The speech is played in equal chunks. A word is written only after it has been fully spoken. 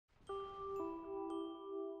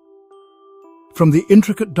From the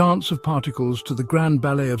intricate dance of particles to the grand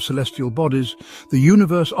ballet of celestial bodies, the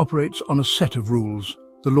universe operates on a set of rules,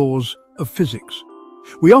 the laws of physics.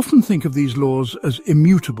 We often think of these laws as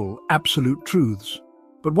immutable, absolute truths.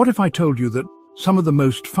 But what if I told you that some of the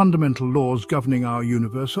most fundamental laws governing our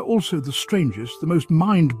universe are also the strangest, the most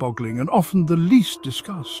mind-boggling, and often the least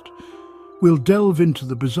discussed? We'll delve into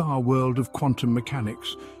the bizarre world of quantum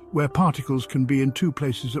mechanics, where particles can be in two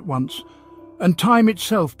places at once, and time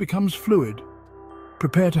itself becomes fluid.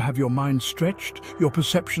 Prepare to have your mind stretched, your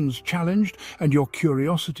perceptions challenged, and your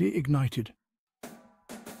curiosity ignited.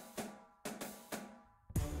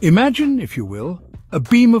 Imagine, if you will, a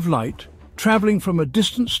beam of light traveling from a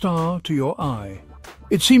distant star to your eye.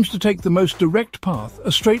 It seems to take the most direct path,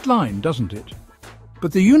 a straight line, doesn't it?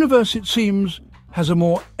 But the universe, it seems, has a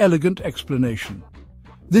more elegant explanation.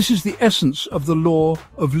 This is the essence of the law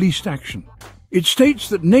of least action. It states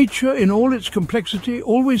that nature, in all its complexity,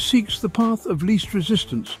 always seeks the path of least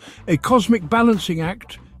resistance, a cosmic balancing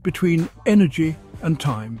act between energy and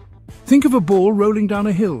time. Think of a ball rolling down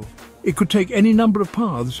a hill. It could take any number of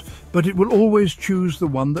paths, but it will always choose the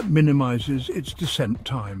one that minimizes its descent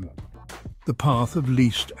time. The path of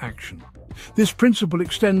least action. This principle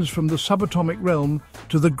extends from the subatomic realm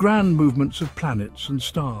to the grand movements of planets and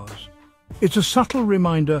stars. It's a subtle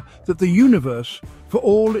reminder that the universe, for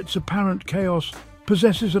all its apparent chaos,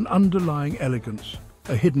 possesses an underlying elegance,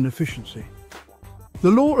 a hidden efficiency. The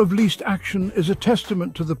law of least action is a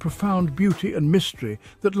testament to the profound beauty and mystery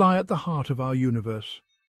that lie at the heart of our universe.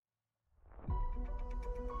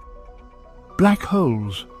 Black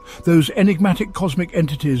holes, those enigmatic cosmic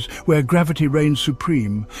entities where gravity reigns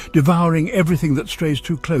supreme, devouring everything that strays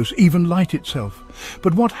too close, even light itself.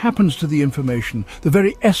 But what happens to the information, the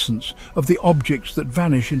very essence of the objects that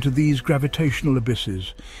vanish into these gravitational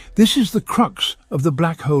abysses? This is the crux of the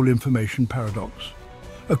black hole information paradox.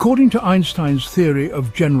 According to Einstein's theory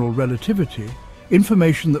of general relativity,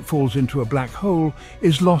 information that falls into a black hole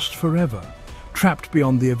is lost forever, trapped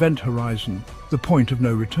beyond the event horizon, the point of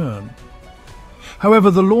no return.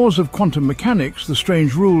 However, the laws of quantum mechanics, the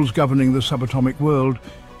strange rules governing the subatomic world,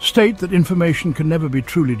 state that information can never be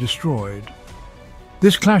truly destroyed.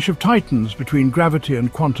 This clash of titans between gravity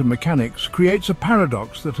and quantum mechanics creates a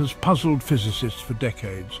paradox that has puzzled physicists for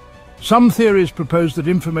decades. Some theories propose that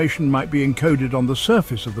information might be encoded on the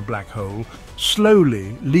surface of the black hole,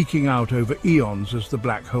 slowly leaking out over eons as the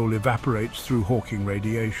black hole evaporates through Hawking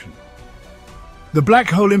radiation. The black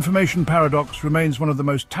hole information paradox remains one of the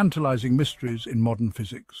most tantalizing mysteries in modern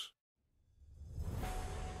physics.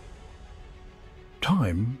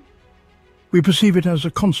 Time. We perceive it as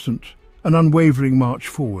a constant, an unwavering march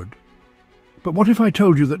forward. But what if I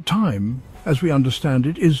told you that time, as we understand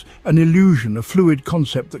it, is an illusion, a fluid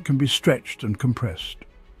concept that can be stretched and compressed?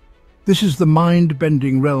 This is the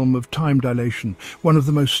mind-bending realm of time dilation, one of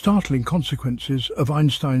the most startling consequences of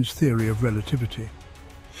Einstein's theory of relativity.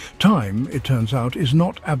 Time, it turns out, is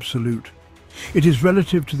not absolute. It is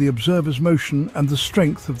relative to the observer's motion and the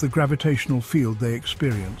strength of the gravitational field they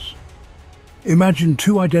experience. Imagine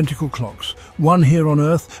two identical clocks, one here on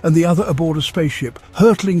Earth and the other aboard a spaceship,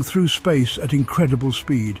 hurtling through space at incredible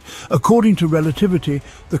speed. According to relativity,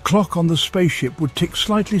 the clock on the spaceship would tick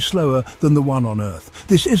slightly slower than the one on Earth.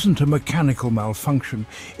 This isn't a mechanical malfunction,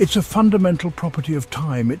 it's a fundamental property of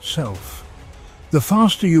time itself. The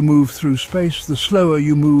faster you move through space, the slower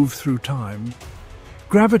you move through time.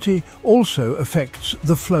 Gravity also affects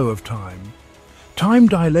the flow of time. Time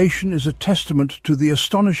dilation is a testament to the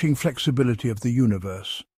astonishing flexibility of the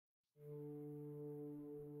universe.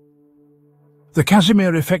 The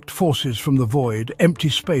Kazmir Effect forces from the void, empty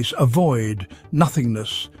space, a void,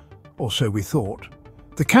 nothingness, or so we thought.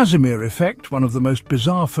 The Kazmir Effect, one of the most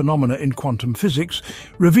bizarre phenomena in quantum physics,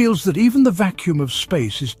 reveals that even the vacuum of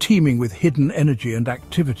space is teeming with hidden energy and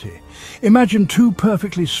activity. Imagine two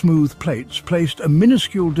perfectly smooth plates placed a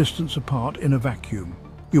minuscule distance apart in a vacuum.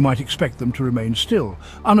 You might expect them to remain still,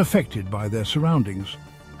 unaffected by their surroundings.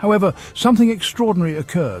 However, something extraordinary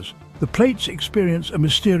occurs. The plates experience a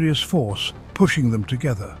mysterious force, pushing them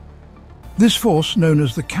together. This force, known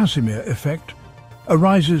as the Kazmir Effect,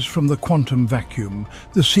 arises from the quantum vacuum,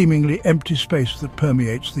 the seemingly empty space that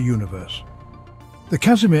permeates the universe. The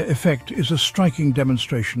Kazmir Effect is a striking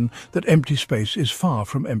demonstration that empty space is far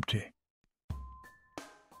from empty.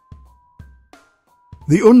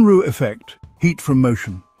 The Unru Effect, heat from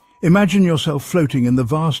motion. Imagine yourself floating in the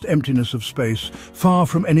vast emptiness of space, far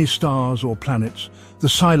from any stars or planets. The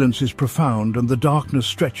silence is profound and the darkness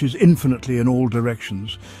stretches infinitely in all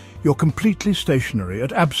directions. You're completely stationary,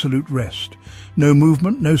 at absolute rest. No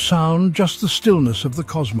movement, no sound, just the stillness of the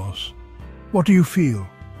cosmos. What do you feel?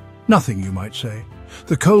 Nothing, you might say.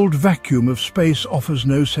 The cold vacuum of space offers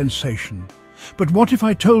no sensation. But what if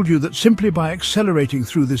I told you that simply by accelerating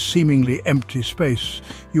through this seemingly empty space,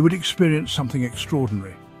 you would experience something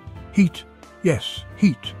extraordinary? Heat, yes,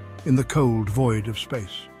 heat in the cold void of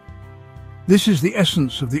space. This is the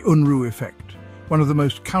essence of the Unru Effect, one of the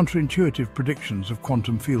most counterintuitive predictions of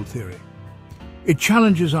quantum field theory. It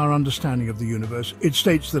challenges our understanding of the universe. It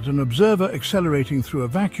states that an observer accelerating through a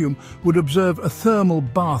vacuum would observe a thermal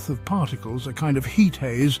bath of particles, a kind of heat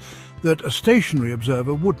haze, that a stationary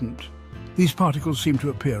observer wouldn't. These particles seem to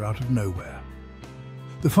appear out of nowhere.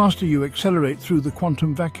 The faster you accelerate through the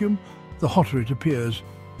quantum vacuum, the hotter it appears,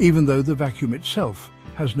 even though the vacuum itself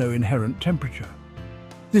has no inherent temperature.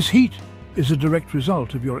 This heat is a direct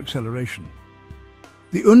result of your acceleration.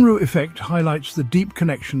 The Unru effect highlights the deep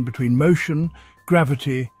connection between motion,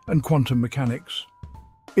 gravity, and quantum mechanics.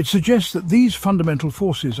 It suggests that these fundamental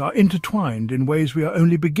forces are intertwined in ways we are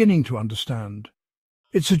only beginning to understand.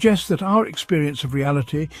 It suggests that our experience of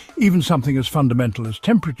reality, even something as fundamental as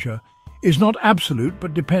temperature, is not absolute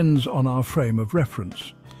but depends on our frame of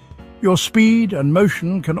reference. Your speed and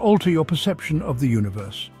motion can alter your perception of the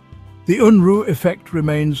universe. The Unru effect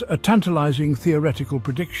remains a tantalizing theoretical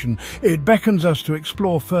prediction. It beckons us to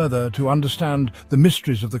explore further, to understand the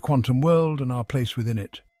mysteries of the quantum world and our place within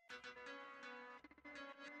it.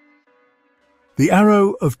 The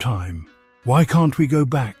arrow of time. Why can't we go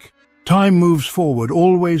back? Time moves forward,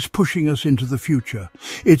 always pushing us into the future.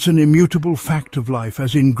 It's an immutable fact of life,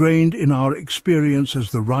 as ingrained in our experience as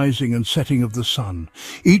the rising and setting of the sun.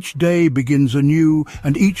 Each day begins anew,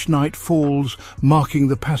 and each night falls, marking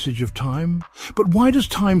the passage of time. But why does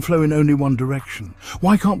time flow in only one direction?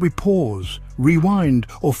 Why can't we pause, rewind,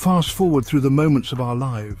 or fast forward through the moments of our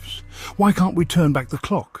lives? Why can't we turn back the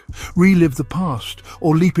clock, relive the past,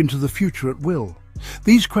 or leap into the future at will?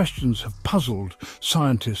 These questions have puzzled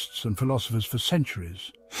scientists and philosophers for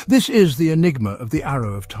centuries. This is the enigma of the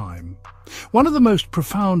arrow of time, one of the most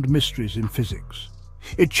profound mysteries in physics.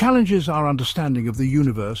 It challenges our understanding of the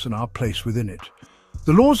universe and our place within it.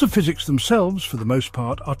 The laws of physics themselves, for the most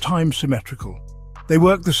part, are time-symmetrical. They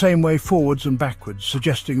work the same way forwards and backwards,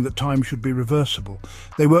 suggesting that time should be reversible.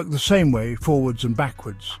 They work the same way forwards and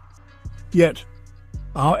backwards. Yet,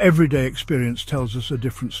 our everyday experience tells us a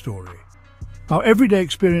different story. Our everyday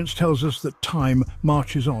experience tells us that time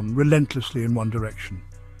marches on relentlessly in one direction.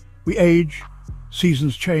 We age,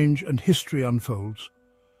 seasons change, and history unfolds.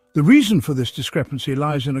 The reason for this discrepancy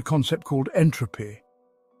lies in a concept called entropy.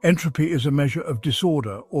 Entropy is a measure of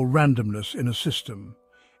disorder or randomness in a system.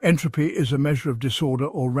 Entropy is a measure of disorder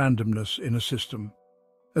or randomness in a system.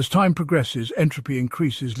 As time progresses, entropy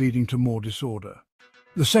increases, leading to more disorder.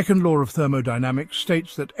 The second law of thermodynamics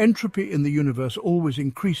states that entropy in the universe always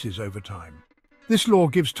increases over time. This law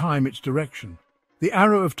gives time its direction. The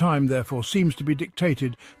arrow of time, therefore, seems to be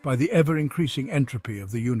dictated by the ever-increasing entropy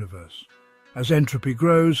of the universe. As entropy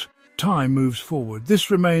grows, time moves forward.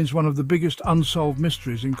 This remains one of the biggest unsolved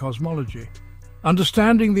mysteries in cosmology.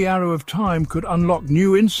 Understanding the arrow of time could unlock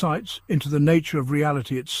new insights into the nature of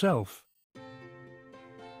reality itself.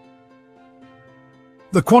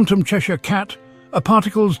 The quantum Cheshire cat, a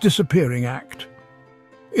particle's disappearing act.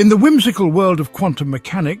 In the whimsical world of quantum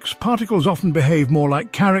mechanics, particles often behave more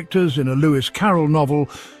like characters in a Lewis Carroll novel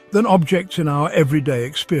than objects in our everyday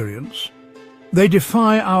experience. They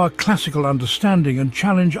defy our classical understanding and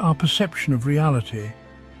challenge our perception of reality.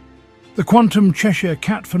 The quantum Cheshire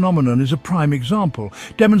cat phenomenon is a prime example,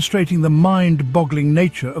 demonstrating the mind-boggling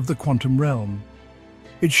nature of the quantum realm.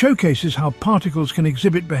 It showcases how particles can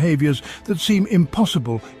exhibit behaviors that seem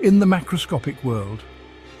impossible in the macroscopic world.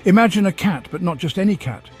 Imagine a cat, but not just any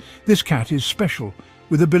cat. This cat is special,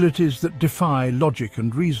 with abilities that defy logic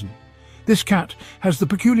and reason. This cat has the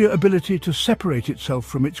peculiar ability to separate itself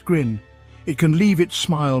from its grin. It can leave its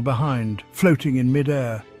smile behind, floating in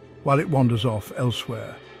mid-air, while it wanders off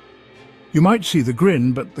elsewhere. You might see the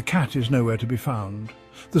grin, but the cat is nowhere to be found.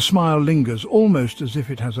 The smile lingers, almost as if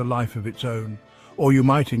it has a life of its own. Or you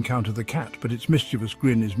might encounter the cat, but its mischievous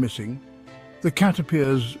grin is missing. The cat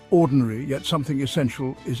appears ordinary, yet something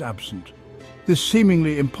essential is absent. This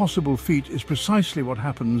seemingly impossible feat is precisely what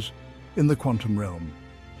happens in the quantum realm.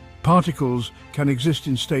 Particles can exist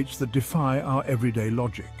in states that defy our everyday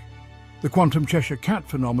logic. The quantum Cheshire cat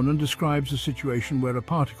phenomenon describes a situation where a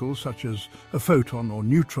particle, such as a photon or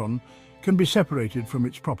neutron, can be separated from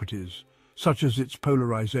its properties, such as its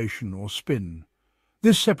polarization or spin.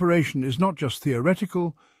 This separation is not just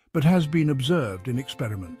theoretical, but has been observed in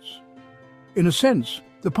experiments. In a sense,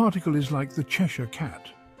 the particle is like the Cheshire cat,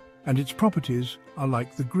 and its properties are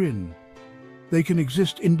like the grin. They can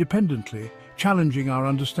exist independently, challenging our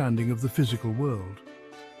understanding of the physical world.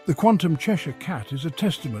 The quantum Cheshire cat is a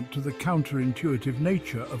testament to the counterintuitive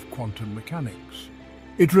nature of quantum mechanics.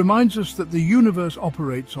 It reminds us that the universe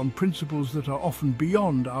operates on principles that are often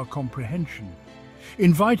beyond our comprehension,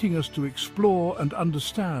 inviting us to explore and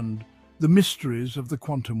understand the mysteries of the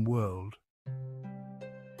quantum world.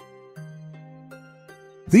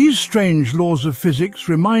 These strange laws of physics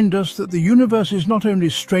remind us that the universe is not only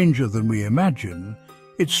stranger than we imagine,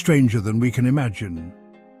 it's stranger than we can imagine.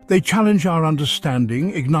 They challenge our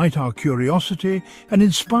understanding, ignite our curiosity, and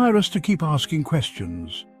inspire us to keep asking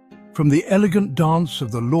questions. From the elegant dance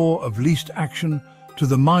of the law of least action to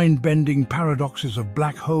the mind-bending paradoxes of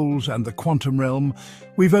black holes and the quantum realm,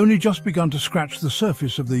 we've only just begun to scratch the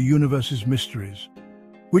surface of the universe's mysteries.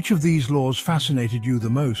 Which of these laws fascinated you the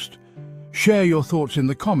most? Share your thoughts in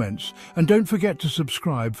the comments, and don't forget to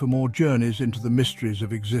subscribe for more journeys into the mysteries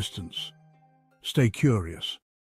of existence. Stay curious.